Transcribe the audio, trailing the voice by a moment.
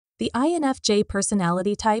The INFJ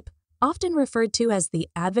personality type, often referred to as the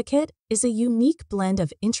advocate, is a unique blend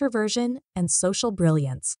of introversion and social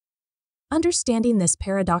brilliance. Understanding this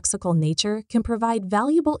paradoxical nature can provide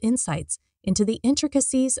valuable insights into the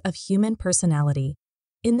intricacies of human personality.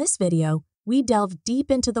 In this video, we delve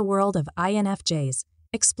deep into the world of INFJs,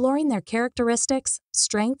 exploring their characteristics,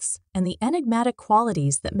 strengths, and the enigmatic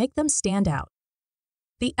qualities that make them stand out.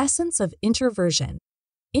 The essence of introversion.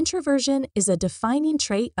 Introversion is a defining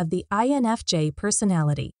trait of the INFJ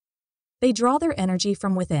personality. They draw their energy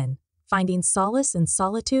from within, finding solace in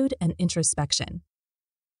solitude and introspection.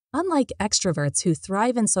 Unlike extroverts who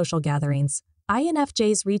thrive in social gatherings,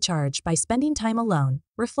 INFJs recharge by spending time alone,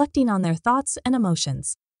 reflecting on their thoughts and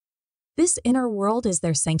emotions. This inner world is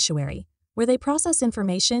their sanctuary, where they process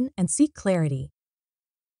information and seek clarity.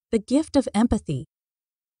 The gift of empathy.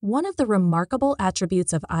 One of the remarkable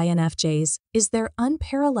attributes of INFJs is their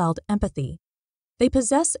unparalleled empathy. They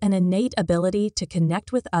possess an innate ability to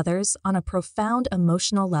connect with others on a profound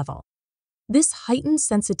emotional level. This heightened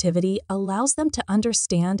sensitivity allows them to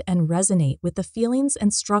understand and resonate with the feelings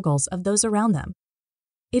and struggles of those around them.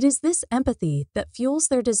 It is this empathy that fuels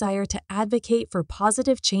their desire to advocate for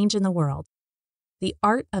positive change in the world. The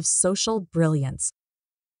art of social brilliance.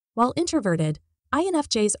 While introverted,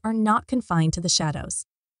 INFJs are not confined to the shadows.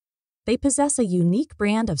 They possess a unique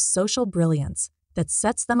brand of social brilliance that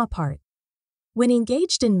sets them apart. When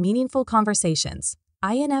engaged in meaningful conversations,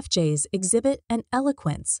 INFJs exhibit an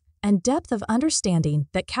eloquence and depth of understanding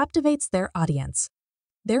that captivates their audience.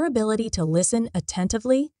 Their ability to listen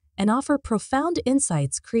attentively and offer profound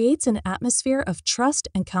insights creates an atmosphere of trust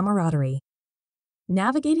and camaraderie.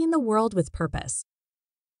 Navigating the world with purpose.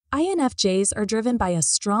 INFJs are driven by a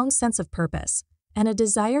strong sense of purpose and a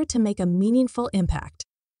desire to make a meaningful impact.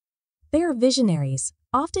 They are visionaries,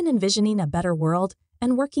 often envisioning a better world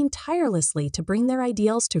and working tirelessly to bring their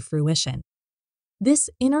ideals to fruition. This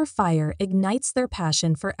inner fire ignites their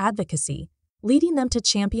passion for advocacy, leading them to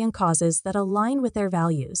champion causes that align with their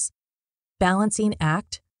values. Balancing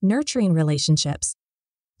act, nurturing relationships.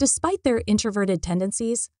 Despite their introverted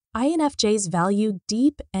tendencies, INFJs value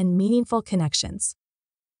deep and meaningful connections.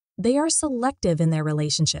 They are selective in their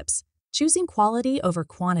relationships, choosing quality over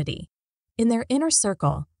quantity. In their inner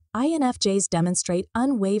circle, INFJs demonstrate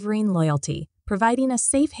unwavering loyalty, providing a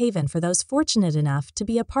safe haven for those fortunate enough to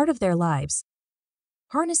be a part of their lives.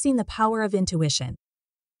 Harnessing the power of intuition.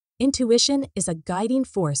 Intuition is a guiding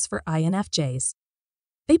force for INFJs.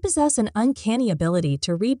 They possess an uncanny ability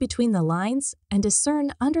to read between the lines and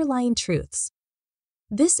discern underlying truths.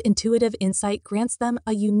 This intuitive insight grants them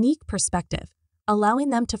a unique perspective, allowing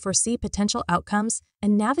them to foresee potential outcomes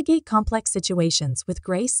and navigate complex situations with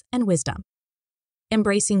grace and wisdom.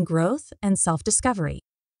 Embracing growth and self-discovery.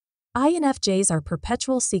 INFJs are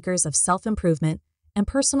perpetual seekers of self-improvement and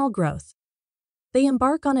personal growth. They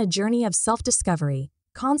embark on a journey of self-discovery,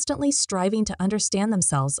 constantly striving to understand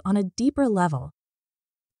themselves on a deeper level.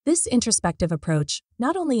 This introspective approach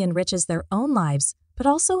not only enriches their own lives, but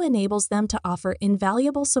also enables them to offer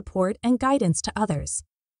invaluable support and guidance to others.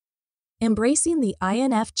 Embracing the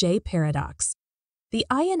INFJ paradox. The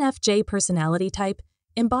INFJ personality type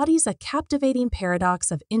embodies a captivating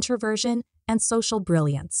paradox of introversion and social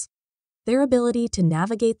brilliance. Their ability to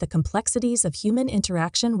navigate the complexities of human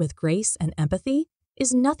interaction with grace and empathy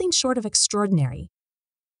is nothing short of extraordinary.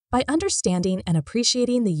 By understanding and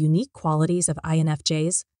appreciating the unique qualities of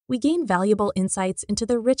INFJs, we gain valuable insights into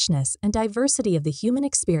the richness and diversity of the human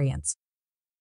experience.